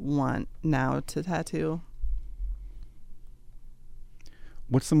I'd want now to tattoo.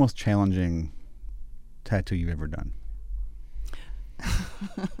 What's the most challenging tattoo you've ever done?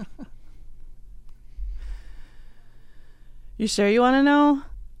 You sure you want to know?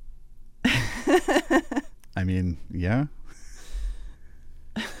 I mean, yeah.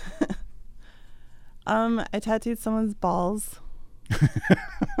 I tattooed someone's balls.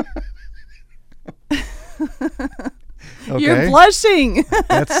 Okay. You're blushing.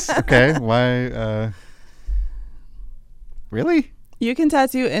 That's okay. Why? Really? You can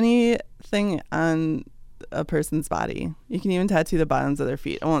tattoo anything on a person's body. You can even tattoo the bottoms of their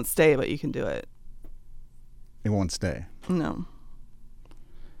feet. It won't stay, but you can do it. It won't stay. No.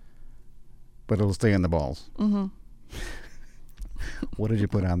 But it'll stay in the balls. Mm-hmm. What did you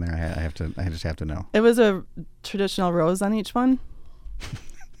put on there? I just have to know. It was a traditional rose on each one.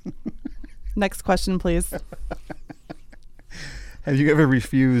 Next question, please. Have you ever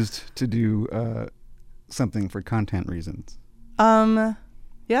refused to do something for content reasons?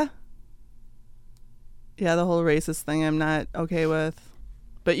 Yeah. Yeah, the whole racist thing I'm not okay with.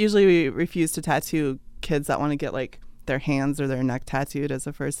 But usually we refuse to tattoo kids that want to get like their hands or their neck tattooed as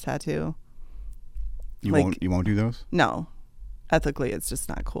a first tattoo. You won't do those? No. Ethically, it's just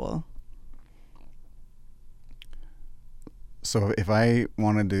not cool. So if I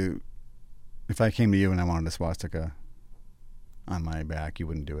came to you and I wanted a swastika on my back, you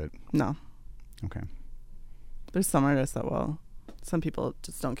wouldn't do it? No. Okay. There's some artists that will. Some people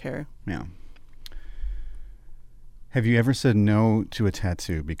just don't care. Yeah. Have you ever said no to a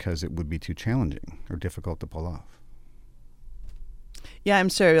tattoo because it would be too challenging or difficult to pull off? Yeah, I'm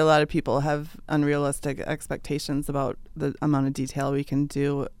sure a lot of people have unrealistic expectations about the amount of detail we can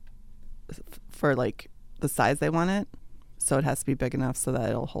do for like the size they want it. So it has to be big enough so that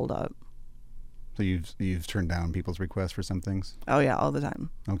it'll hold up. So you've turned down people's requests for some things? Oh yeah, all the time.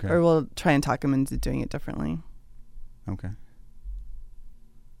 Okay. Or we'll try and talk them into doing it differently. Okay.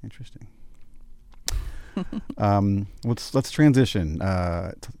 Interesting. Let's transition.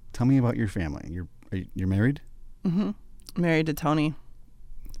 Tell me about your family. You're married? Mm-hmm. Married to Tony.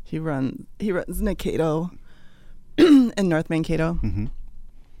 He runs Nakado in North Mankato. Mm-hmm.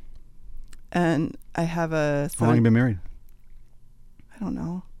 And I have a son. How long have you been married? I don't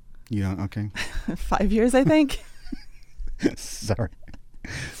know. You don't? Okay. 5 years, I think. Sorry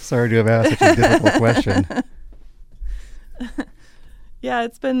to have asked such a difficult question. Yeah,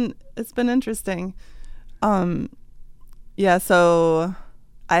 it's been interesting. Yeah, so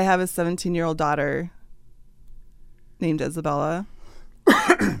I have a 17-year-old daughter named Isabella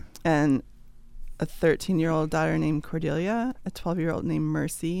and a 13-year-old daughter named Cordelia, a 12-year-old named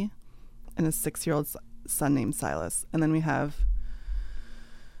Mercy, and a 6-year-old son named Silas. And then we have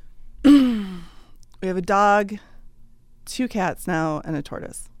a dog, 2 cats now, and a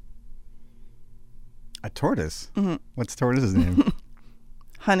tortoise. A tortoise? Mm-hmm. What's Tortoise's name?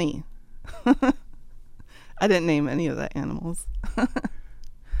 Honey. I didn't name any of the animals.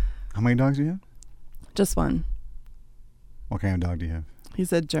 How many dogs do you have? Just one. What kind of dog do you have?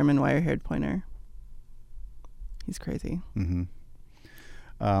 He's a German wire-haired pointer. He's crazy. Mm-hmm.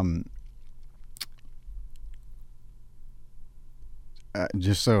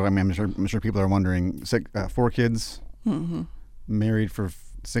 Just so I'm sure people are wondering. 4 kids, mm-hmm. married for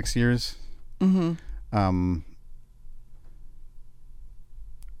 6 years. Mm-hmm.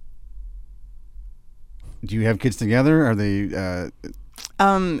 Do you have kids together? Are they?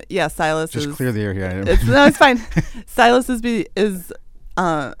 Yeah, Silas. Just clear the air here. It's fine. Silas is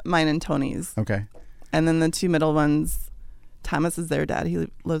mine and Tony's. Okay. And then the 2 middle ones, Thomas is their dad. He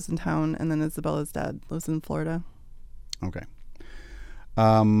lives in town, and then Isabella's dad lives in Florida. Okay.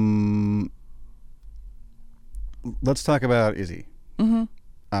 Let's talk about Izzy.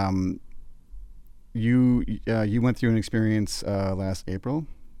 Mm-hmm. You went through an experience last April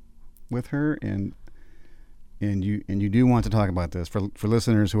with her, and you do want to talk about this for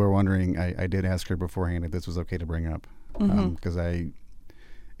listeners who are wondering. I did ask her beforehand if this was okay to bring up, because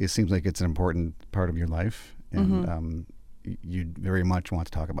it seems like it's an important part of your life, and you very much want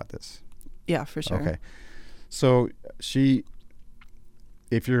to talk about this. Yeah, for sure. Okay, so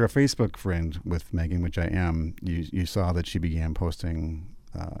if you're a Facebook friend with Megan, which I am, you saw that she began posting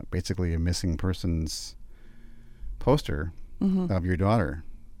basically a missing persons poster of your daughter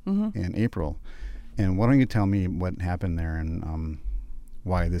in April. And why don't you tell me what happened there and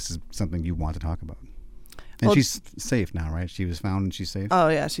why this is something you want to talk about? And well, she's safe now, right? She was found and she's safe? Oh,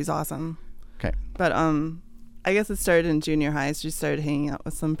 yeah, she's awesome. Okay. But I guess it started in junior high. She started hanging out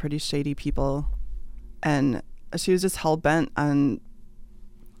with some pretty shady people. And she was just hell-bent on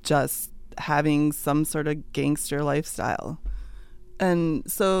just having some sort of gangster lifestyle. And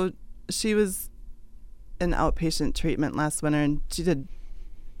so she was in outpatient treatment last winter, and she did,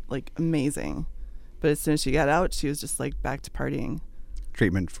 like, amazing. But as soon as she got out, she was just, like, back to partying.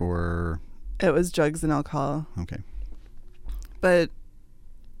 Treatment for? It was drugs and alcohol. Okay. But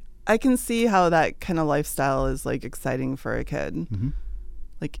I can see how that kind of lifestyle is, like, exciting for a kid. Mm-hmm.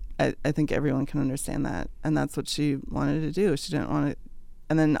 Like, I think everyone can understand that. And that's what she wanted to do. She didn't want to.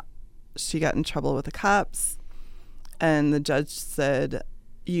 And then she got in trouble with the cops. And the judge said,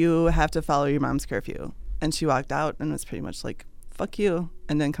 you have to follow your mom's curfew. And she walked out and was pretty much like, fuck you,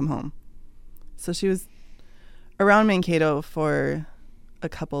 and didn't come home. So she was around Mankato for a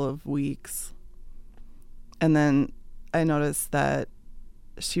couple of weeks. And then I noticed that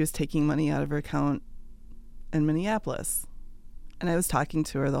she was taking money out of her account in Minneapolis. And I was talking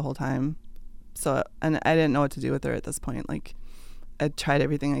to her the whole time. So, and I didn't know what to do with her at this point. Like, I tried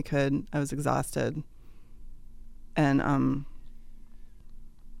everything I could. I was exhausted. And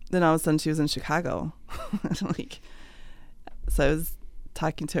then all of a sudden she was in Chicago. Like, so I was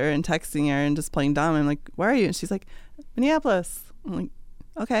talking to her and texting her and just playing dumb. I'm like, where are you? And she's like, Minneapolis. I'm like,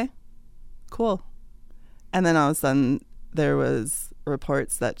 okay, cool. And then all of a sudden there was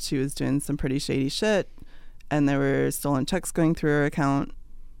reports that she was doing some pretty shady shit, and there were stolen checks going through her account,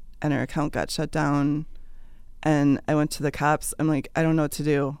 and her account got shut down. And I went to the cops. I'm like, I don't know what to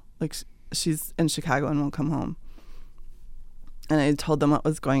do. Like, she's in Chicago and won't come home. And I told them what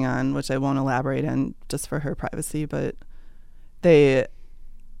was going on, which I won't elaborate on just for her privacy, but they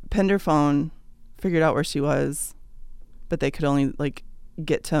pinned her phone, figured out where she was, but they could only, like,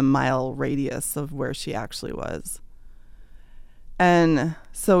 get to a mile radius of where she actually was. And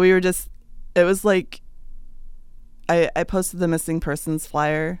so we were just, it was like, I posted the missing persons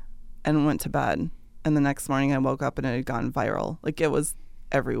flyer and went to bed. And the next morning I woke up and it had gone viral. Like, it was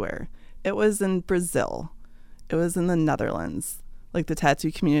everywhere. It was in Brazil. It was in the Netherlands. Like, the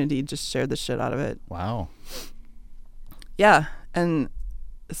tattoo community just shared the shit out of it. Wow. Yeah. And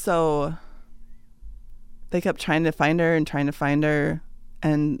so they kept trying to find her and trying to find her.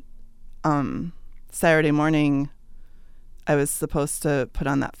 And Saturday morning, I was supposed to put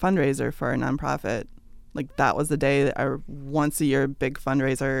on that fundraiser for our nonprofit. Like, that was the day, our once a year big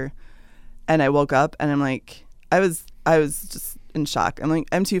fundraiser. And I woke up and I'm like, I was just in shock. I'm like,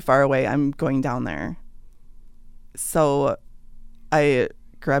 I'm too far away. I'm going down there. So I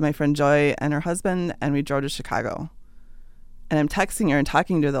grabbed my friend Joy and her husband and we drove to Chicago. And I'm texting her and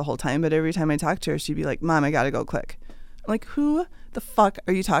talking to her the whole time. But every time I talked to her, she'd be like, Mom, I got to go quick. I'm like, who the fuck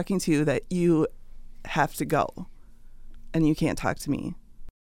are you talking to that you have to go and you can't talk to me?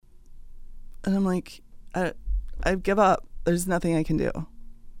 And I'm like, I give up. There's nothing I can do.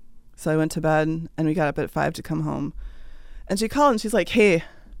 So I went to bed and we got up at 5 to come home. And she called and she's like, hey,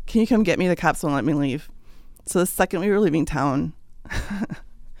 can you come get me? The cops won't let me leave. So the second we were leaving town,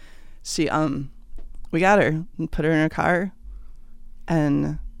 we got her and put her in her car,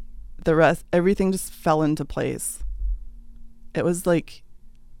 and the rest, everything just fell into place. It was like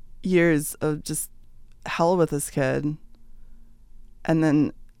years of just hell with this kid. And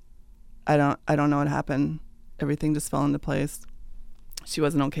then I don't know what happened. Everything just fell into place. she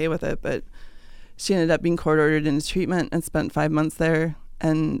wasn't okay with it, but she ended up being court ordered into treatment and spent 5 months there,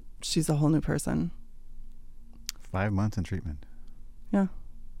 and she's a whole new person. 5 months in treatment? Yeah.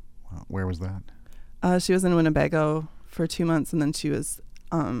 Wow. Where was that? She was in Winnebago for 2 months, and then she was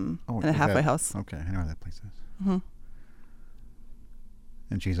in a halfway house. Okay, I know where that place is. Mm-hmm.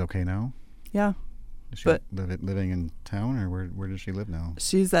 And she's okay now? Yeah. Is she living in town, or where does she live now?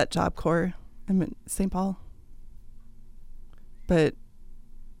 She's at Job Corps in St. Paul. But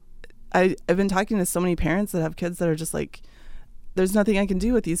I've been talking to so many parents that have kids that are just like, there's nothing I can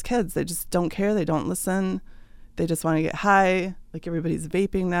do with these kids. They just don't care. They don't listen. They just want to get high. Like, everybody's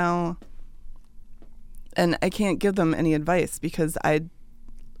vaping now. And I can't give them any advice because I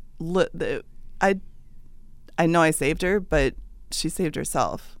know I saved her, but she saved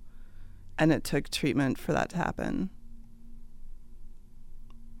herself. And it took treatment for that to happen.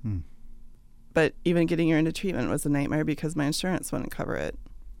 But even getting her into treatment was a nightmare because my insurance wouldn't cover it.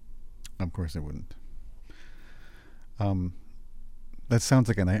 Of course it wouldn't. That sounds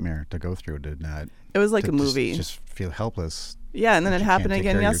like a nightmare to go through, did not? It was like a movie. Just feel helpless. Yeah, and then it happened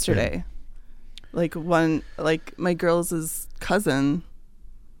again yesterday. Like my girls' cousin,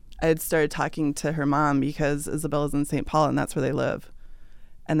 I had started talking to her mom because Isabella's in St. Paul and that's where they live.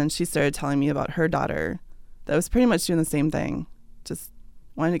 And then she started telling me about her daughter that was pretty much doing the same thing. Just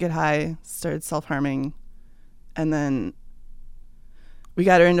wanted to get high, started self-harming. And then we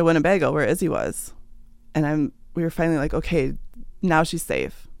got her into Winnebago where Izzy was. And we were finally like, okay, now she's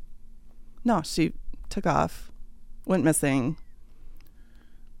safe. No, she took off, went missing.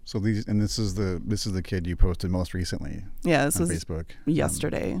 So this is the kid you posted most recently. Yeah, this on was Facebook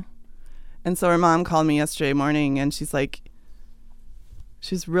yesterday. And so her mom called me yesterday morning and she's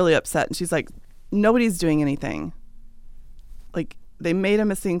really upset, and she's like, nobody's doing anything. Like, they made a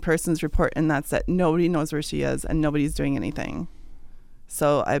missing persons report and that's it. Nobody knows where she is and nobody's doing anything.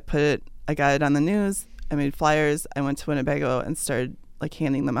 So I got it on the news. I made flyers. I went to Winnebago and started like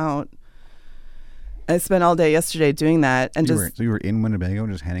handing them out. I spent all day yesterday doing that. And so you were in Winnebago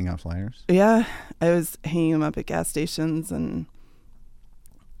just handing out flyers? Yeah. I was hanging them up at gas stations and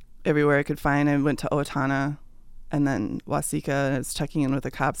everywhere I could find. I went to Owatonna and then Waseca, and I was checking in with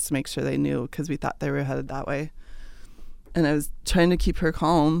the cops to make sure they knew because we thought they were headed that way. And I was trying to keep her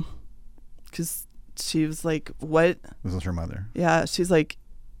calm because she was like, what? This is her mother. Yeah. She's like,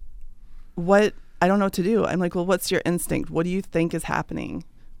 what? I don't know what to do. I'm like, well, what's your instinct? What do you think is happening?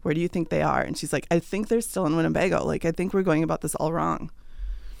 Where do you think they are? And she's like, I think they're still in Winnebago. Like, I think we're going about this all wrong.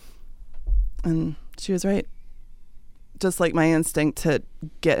 And she was right. Just like my instinct to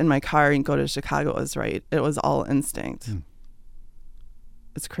get in my car and go to Chicago was right. It was all instinct.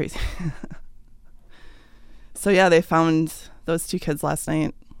 It's crazy. So yeah, they found those two kids last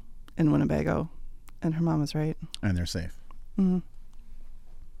night in Winnebago, and her mom was right. And they're safe. Mm-hmm.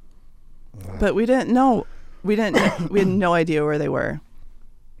 But we didn't know. We had no idea where they were.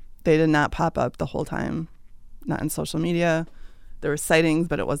 They did not pop up the whole time. Not in social media. There were sightings,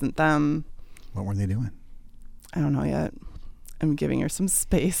 but it wasn't them. What were they doing? I don't know yet. I'm giving her some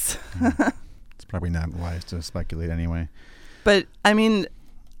space. It's probably not wise to speculate anyway. But, I mean,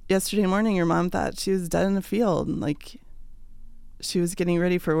 yesterday morning, your mom thought she was dead in the field. Like, she was getting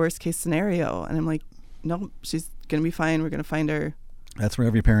ready for worst case scenario. And I'm like, no, she's going to be fine. We're going to find her. That's where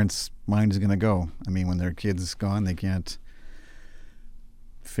every parent's mind is going to go. I mean, when their kid's gone, they can't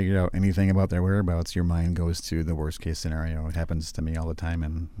figure out anything about their whereabouts. Your mind goes to the worst case scenario. It happens to me all the time,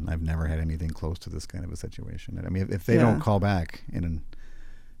 and I've never had anything close to this kind of a situation. I mean, if they don't call back,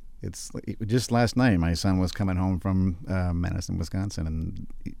 it's just last night, my son was coming home from Madison, Wisconsin, and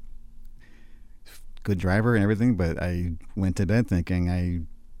good driver and everything, but I went to bed thinking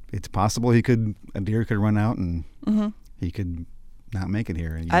it's possible a deer could run out and he could not make it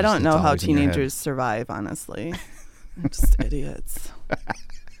here. I don't know how teenagers survive, honestly. They're just idiots.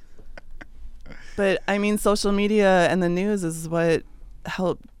 But I mean, social media and the news is what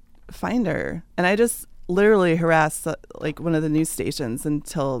helped find her. And I just literally harassed like one of the news stations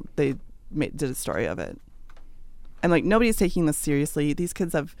until they did a story of it. I'm like, nobody's taking this seriously. These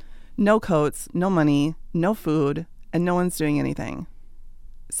kids have no coats, no money, no food, and no one's doing anything.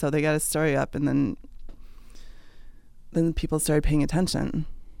 So they got a story up, and then people started paying attention.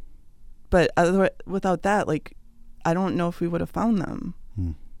 But without that, like, I don't know if we would have found them.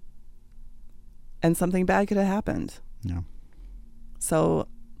 And something bad could have happened. Yeah. So,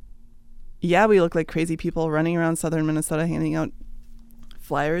 yeah, we look like crazy people running around southern Minnesota handing out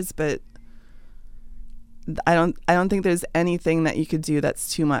flyers, but I don't think there's anything that you could do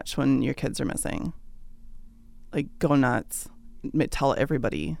that's too much when your kids are missing. Like, go nuts. Tell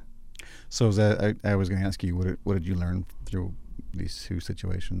everybody. So is that, I was going to ask you, what did you learn through these two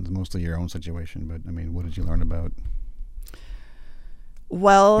situations? Mostly your own situation, but I mean, what did you learn about?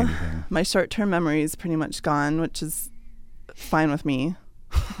 Well, my short-term memory is pretty much gone, which is fine with me.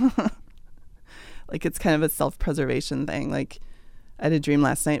 Like, it's kind of a self-preservation thing. Like, I had a dream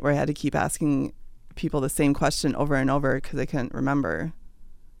last night where I had to keep asking people the same question over and over because I couldn't remember.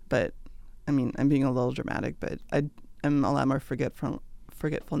 But I mean, I'm being a little dramatic, but I'm a lot more forgetful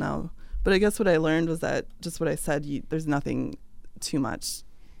now. But I guess what I learned was that just what I said, there's nothing too much.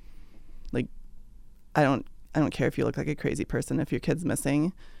 Like, I don't care if you look like a crazy person. If your kid's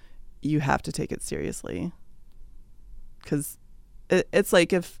missing, you have to take it seriously. Because it's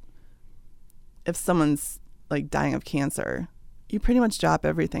like if someone's like dying of cancer, you pretty much drop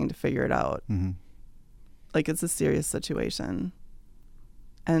everything to figure it out. Mm-hmm. Like, it's a serious situation.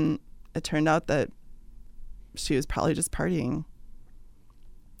 And it turned out that she was probably just partying.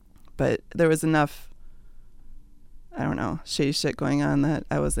 But there was enough, I don't know, shady shit going on that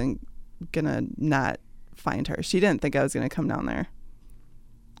I wasn't going to not find her. She didn't think I was going to come down there.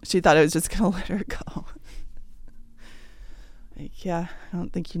 She thought I was just going to let her go. Like, yeah, I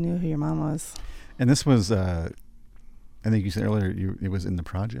don't think you knew who your mom was. And this was, I think you said earlier, it was in the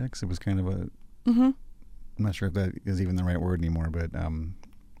projects. It was kind of a, I'm not sure if that is even the right word anymore, but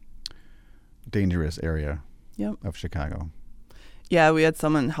dangerous area of Chicago. Yeah, we had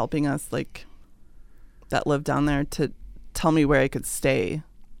someone helping us, like, that lived down there to tell me where I could stay.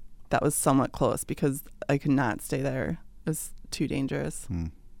 That was somewhat close because I could not stay there. It was too dangerous.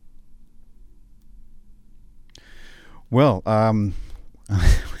 Well,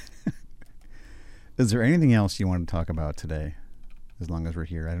 is there anything else you want to talk about today, as long as we're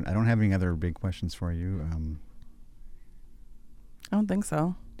here? I don't have any other big questions for you. I don't think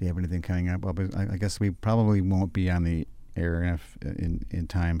so. Do you have anything coming up? Well, I guess we probably won't be on the air enough in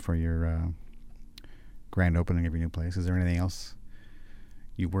time for your grand opening of your new place. Is there anything else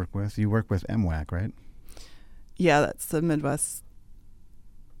you work with? You work with MWAC, right? Yeah, that's the Midwest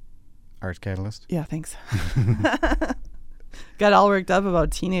Arts Catalyst. Yeah, thanks. Got all worked up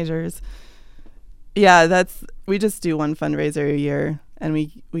about teenagers. Yeah, we just do one fundraiser a year, and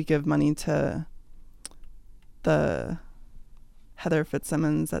we give money to the Heather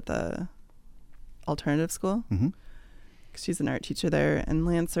Fitzsimmons at the alternative school. Mm-hmm. She's an art teacher there, and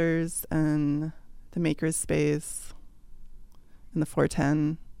Lancers and the Maker's Space and the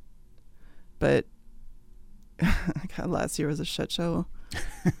 410. But God, last year was a shit show.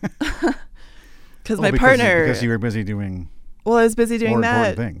 Because my partner, because you were busy doing. Well, I was busy doing more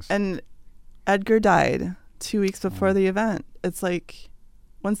that, things. And Edgar died 2 weeks before the event. It's like,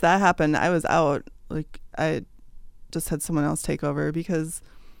 once that happened, I was out. Like, I just had someone else take over because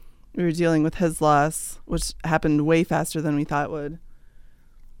we were dealing with his loss, which happened way faster than we thought it would.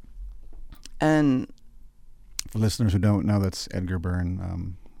 And for listeners who don't know, that's Edgar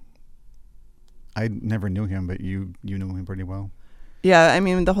Byrne. I never knew him, but you knew him pretty well. Yeah, I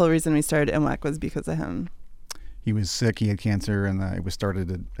mean, the whole reason we started MWAC was because of him. He was sick. He had cancer, and it was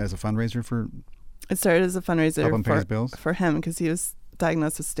started as a fundraiser for. It started as a fundraiser for him because he was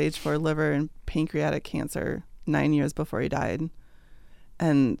diagnosed with stage 4 liver and pancreatic cancer 9 years before he died.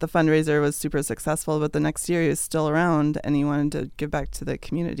 And the fundraiser was super successful, but the next year he was still around and he wanted to give back to the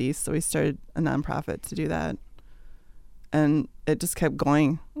community. So we started a nonprofit to do that. And it just kept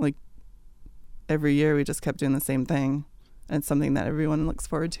going. Like, every year we just kept doing the same thing. And it's something that everyone looks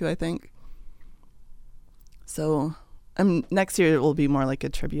forward to, I think. So next year it will be more like a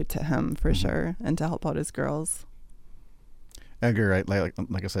tribute to him for sure, and to help out his girls. Edgar,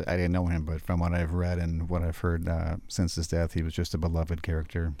 like I said, I didn't know him, but from what I've read and what I've heard since his death, he was just a beloved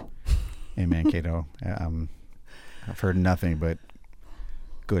character in Mankato. I've heard nothing but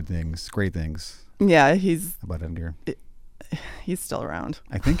good things, great things. Yeah, about Edgar. He's still around.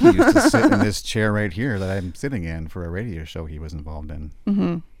 I think he used to sit in this chair right here that I'm sitting in for a radio show he was involved in.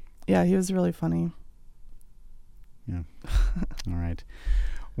 Mm-hmm. Yeah, he was really funny. Yeah. All right.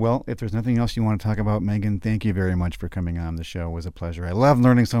 Well, if there's nothing else you want to talk about, Megan, thank you very much for coming on the show. It was a pleasure. I love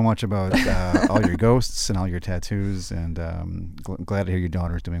learning so much about all your ghosts and all your tattoos, and glad to hear your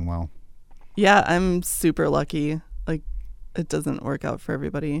daughter's doing well. Yeah, I'm super lucky. Like, it doesn't work out for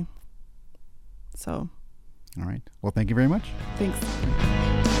everybody. So. All right. Well, thank you very much. Thanks.